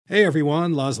Hey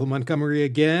everyone, Laszlo Montgomery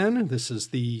again. This is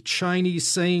the Chinese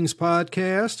Sayings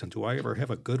Podcast, and do I ever have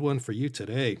a good one for you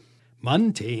today?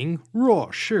 Mén Tíng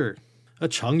Ruò Shì, a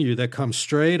chengyu that comes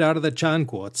straight out of the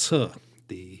Zhanguo Ce,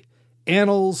 the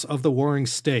Annals of the Warring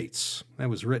States. That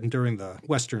was written during the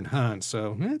Western Han,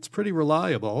 so it's pretty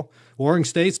reliable. Warring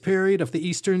States period of the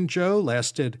Eastern Zhou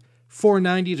lasted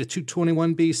 490 to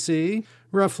 221 BC,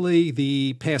 roughly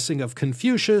the passing of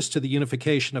Confucius to the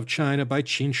unification of China by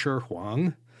Qin Shi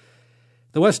Huang.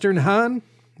 The Western Han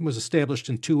was established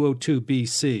in 202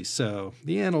 BC, so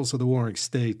the Annals of the Warring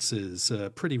States is a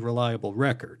pretty reliable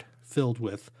record, filled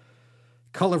with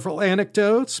colorful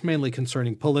anecdotes, mainly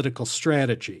concerning political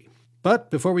strategy. But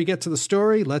before we get to the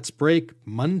story, let's break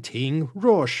Mén Tíng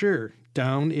Ruò Shì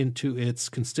down into its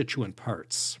constituent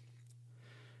parts.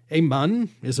 A mén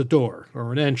is a door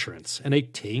or an entrance, and a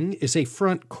ting is a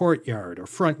front courtyard or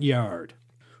front yard.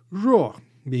 Ruò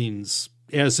means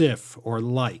as if or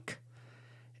like.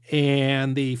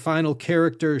 And the final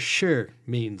character, shì,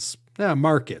 means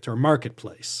market or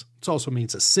marketplace. It also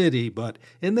means a city, but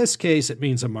in this case it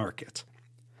means a market.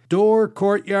 Door,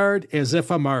 courtyard, as if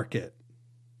a market.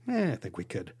 I think we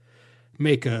could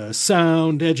make a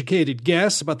sound, educated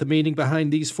guess about the meaning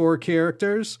behind these four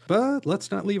characters, but let's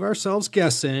not leave ourselves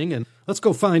guessing, and let's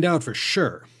go find out for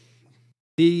sure.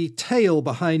 The tale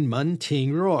behind Mén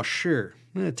Tíng Ruò Shì.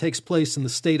 It takes place in the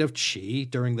state of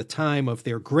Qi during the time of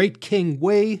their great King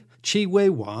Wei, Qi Wei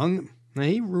Wang. Now,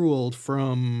 he ruled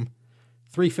from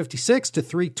 356 to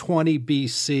 320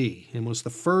 BC and was the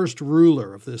first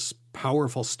ruler of this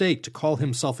powerful state to call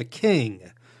himself a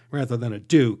king rather than a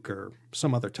duke or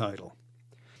some other title.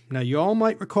 Now, you all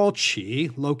might recall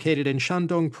Qi, located in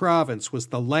Shandong province, was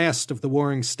the last of the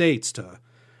warring states to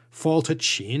fall to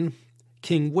Qin.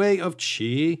 King Wei of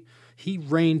Qi, he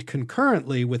reigned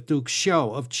concurrently with Duke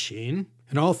Xiao of Qin,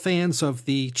 and all fans of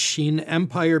the Qin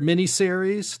Empire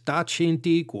miniseries, Da Qin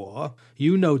Di Guo,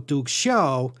 you know Duke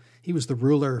Xiao. He was the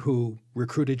ruler who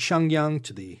recruited Shangyang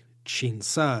to the Qin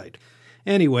side.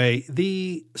 Anyway,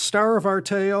 the star of our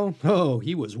tale,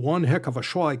 he was one heck of a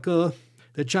shuai.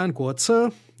 The Zhanguo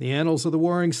Ce, the Annals of the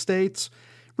Warring States,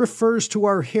 refers to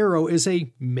our hero as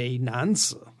a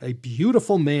meinanzi, a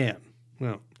beautiful man.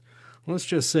 Well, let's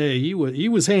just say he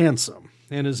was handsome,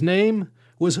 and his name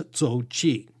was Zou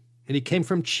Ji, and he came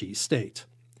from Qi State.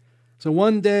 So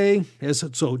one day, as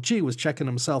Zou Ji was checking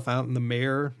himself out in the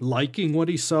mirror, liking what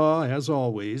he saw, as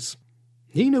always,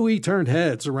 he knew he turned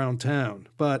heads around town,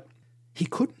 but he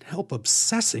couldn't help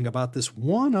obsessing about this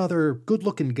one other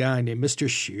good-looking guy named Mr.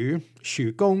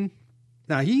 Xu Gong.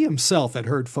 Now, he himself had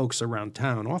heard folks around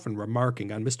town often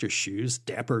remarking on Mr. Xu's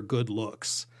dapper good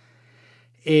looks.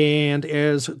 And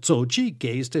as Zou Ji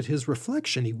gazed at his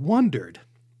reflection, he wondered,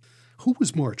 who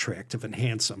was more attractive and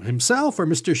handsome, himself or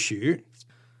Mr. Xu?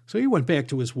 So he went back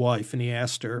to his wife and he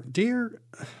asked her, "Dear,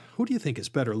 who do you think is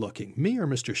better looking, me or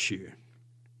Mr. Xu?"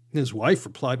 His wife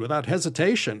replied without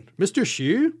hesitation, "Mr.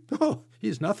 Xu? Oh,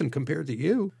 he's nothing compared to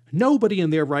you. Nobody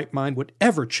in their right mind would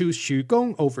ever choose Xu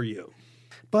Gong over you."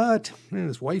 But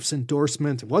his wife's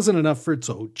endorsement wasn't enough for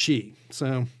Zou Ji,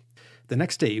 so the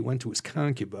next day he went to his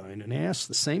concubine and asked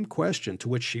the same question, to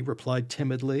which she replied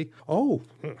timidly, "Oh,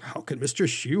 how can Mr.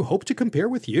 Xu hope to compare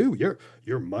with you?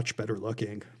 You're much better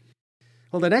looking."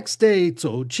 Well, the next day,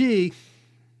 Zou Ji,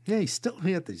 he still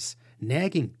had these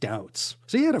nagging doubts.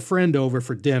 So he had a friend over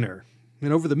for dinner,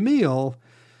 and over the meal,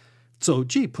 Zou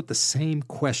Ji put the same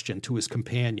question to his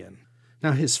companion.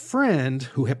 Now, his friend,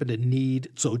 who happened to need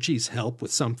Zou Ji's help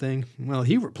with something, well,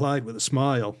 he replied with a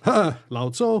smile, "Ha, Lao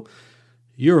Zou,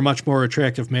 you're a much more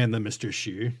attractive man than Mr.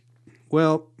 Xu."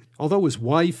 Well, although his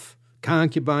wife,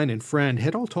 concubine, and friend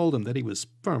had all told him that he was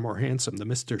far more handsome than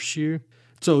Mr. Xu,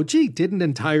 Zou Ji didn't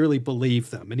entirely believe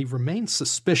them, and he remained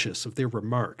suspicious of their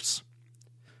remarks.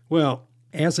 Well,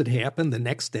 as it happened, the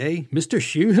next day, Mr.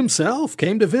 Xu himself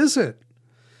came to visit,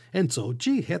 and Zou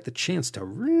Ji had the chance to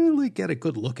really get a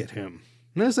good look at him.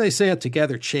 And as they sat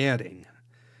together chatting,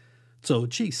 Zou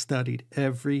Ji studied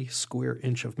every square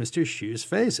inch of Mr. Xu's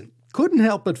face and couldn't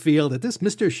help but feel that this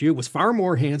Mr. Xu was far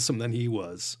more handsome than he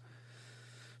was.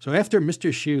 So after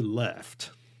Mr. Xu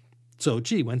left, Zou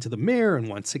Ji went to the mirror and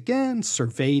once again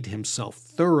surveyed himself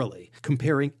thoroughly,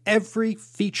 comparing every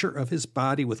feature of his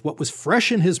body with what was fresh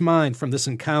in his mind from this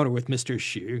encounter with Mr.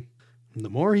 Xu. And the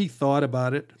more he thought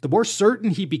about it, the more certain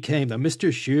he became that Mr.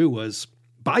 Xu was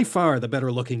by far the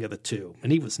better looking of the two,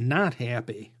 and he was not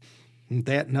happy. And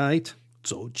that night,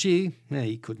 Zou Ji,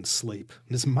 he couldn't sleep,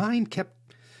 and his mind kept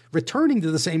returning to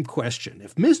the same question.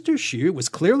 If Mr. Xu was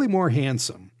clearly more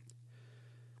handsome,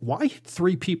 why had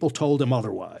three people told him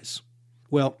otherwise?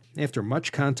 Well, after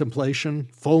much contemplation,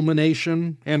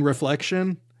 fulmination, and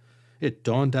reflection, it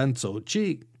dawned on Zou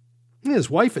Ji. His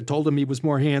wife had told him he was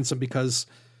more handsome because,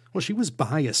 well, she was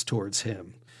biased towards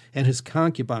him. And his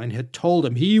concubine had told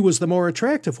him he was the more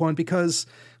attractive one because,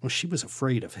 well, she was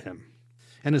afraid of him.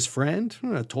 And his friend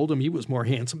told him he was more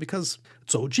handsome because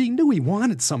Zou Ji knew he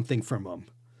wanted something from him.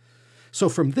 So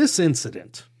from this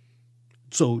incident,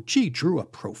 Zou Ji drew a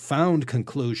profound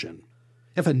conclusion.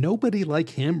 If a nobody like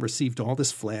him received all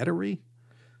this flattery,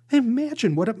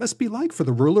 imagine what it must be like for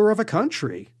the ruler of a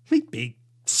country. He'd be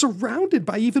surrounded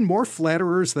by even more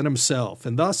flatterers than himself,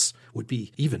 and thus would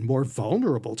be even more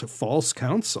vulnerable to false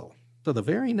counsel. So the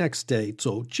very next day,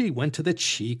 Zou Ji went to the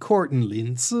Qi court in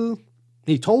Linzi.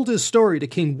 He told his story to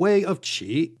King Wei of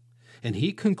Qi, and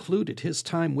he concluded his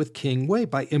time with King Wei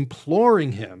by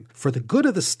imploring him, for the good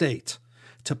of the state,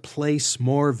 to place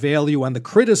more value on the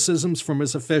criticisms from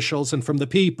his officials and from the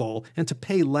people, and to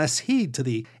pay less heed to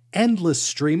the endless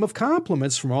stream of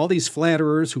compliments from all these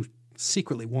flatterers who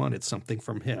secretly wanted something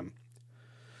from him.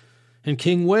 And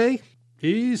King Wei,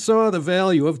 he saw the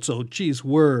value of Zou Ji's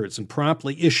words and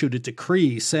promptly issued a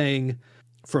decree saying,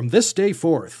 "From this day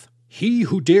forth, he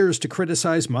who dares to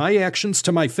criticize my actions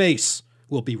to my face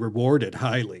will be rewarded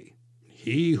highly.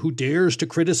 He who dares to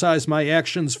criticize my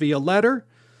actions via letter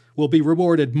will be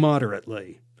rewarded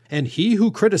moderately. And he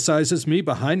who criticizes me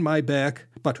behind my back,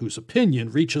 but whose opinion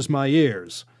reaches my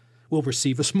ears, will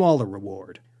receive a smaller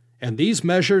reward. And these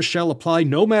measures shall apply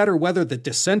no matter whether the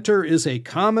dissenter is a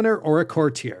commoner or a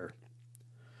courtier."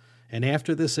 And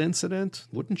after this incident,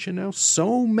 wouldn't you know,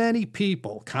 so many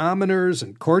people, commoners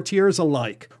and courtiers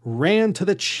alike, ran to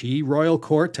the Qi royal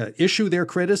court to issue their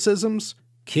criticisms.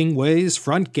 King Wei's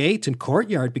front gate and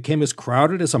courtyard became as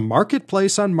crowded as a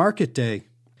marketplace on market day.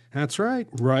 That's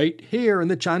right here in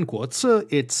the Zhanguoci,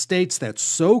 it states that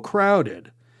so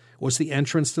crowded was the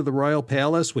entrance to the royal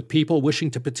palace with people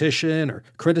wishing to petition or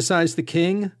criticize the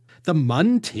king. The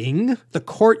Mén Tíng, the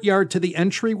courtyard to the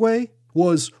entryway,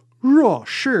 was Ruò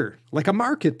Shì, like a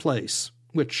marketplace,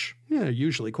 which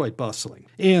usually quite bustling.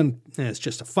 And as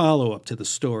just a follow-up to the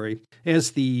story,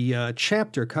 as the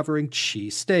chapter covering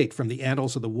Qi state from the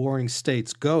Annals of the Warring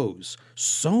States goes,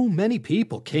 so many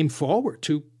people came forward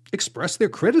to express their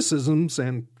criticisms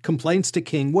and complaints to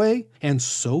King Wei, and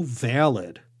so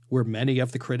valid were many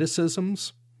of the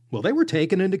criticisms, well, they were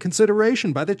taken into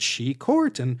consideration by the Qi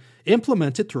court and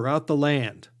implemented throughout the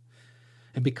land.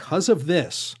 And because of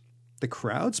this, the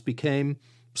crowds became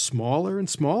smaller and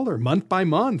smaller month by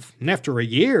month. And after a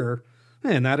year,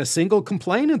 not a single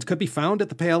complainant could be found at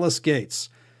the palace gates.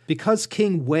 Because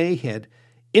King Wei had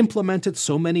implemented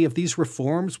so many of these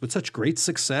reforms with such great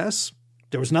success,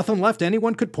 there was nothing left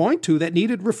anyone could point to that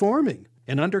needed reforming.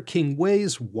 And under King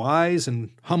Wei's wise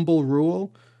and humble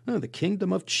rule, the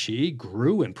kingdom of Qi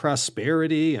grew in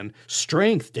prosperity and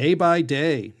strength day by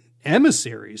day.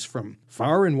 Emissaries from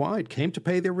far and wide came to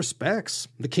pay their respects.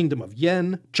 The kingdom of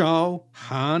Yan, Zhao,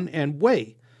 Han, and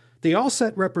Wei, they all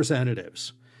sent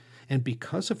representatives. And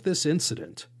because of this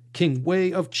incident, King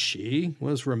Wei of Qi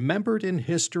was remembered in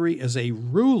history as a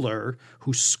ruler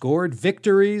who scored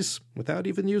victories without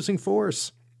even using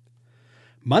force.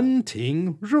 Mén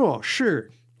Tíng Ruò Shì,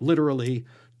 literally,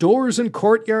 doors and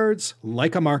courtyards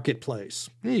like a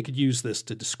marketplace. You could use this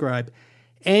to describe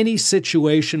any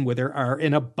situation where there are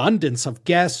an abundance of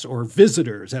guests or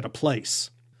visitors at a place.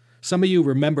 Some of you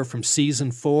remember from Season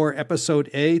 4, Episode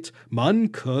 8, Mén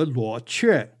Tíng Ruò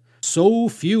Shì. So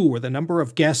few were the number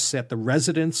of guests at the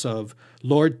residence of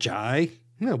Lord Jai.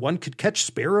 One could catch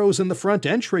sparrows in the front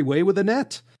entryway with a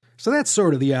net. So that's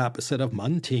sort of the opposite of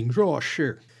Mén Tíng Ruò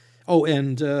Shì. Oh,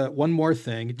 and one more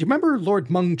thing. Do you remember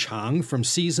Lord Meng Chang from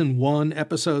Season 1,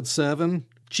 Episode 7?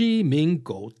 Ji Ming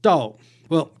Go Dao.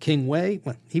 Well, King Wei,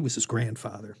 he was his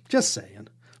grandfather. Just saying.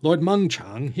 Lord Meng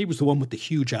Chang, he was the one with the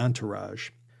huge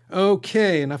entourage.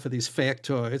 Okay, enough of these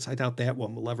factoids. I doubt that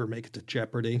one will ever make it to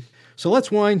Jeopardy. So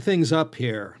let's wind things up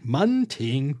here. Mén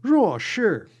Tíng Ruò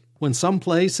Shì. When some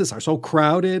places are so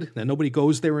crowded that nobody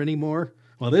goes there anymore,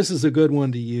 well, this is a good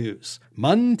one to use.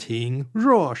 Mén Tíng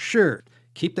Ruò Shì.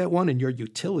 Keep that one in your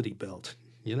utility belt.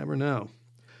 You never know.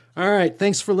 All right,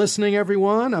 thanks for listening,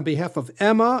 everyone. On behalf of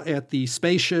Emma at the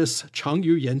spacious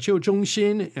Chengyu Yanjiu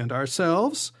Zhongxin and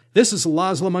ourselves, this is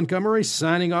Laszlo Montgomery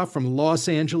signing off from Los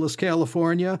Angeles,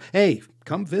 California. Hey,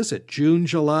 come visit June,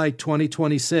 July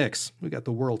 2026. We got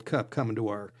the World Cup coming to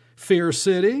our fair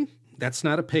city. That's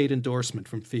not a paid endorsement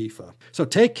from FIFA. So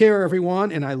take care,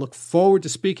 everyone, and I look forward to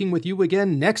speaking with you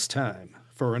again next time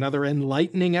for another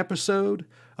enlightening episode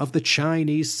of the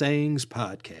Chinese Sayings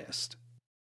Podcast.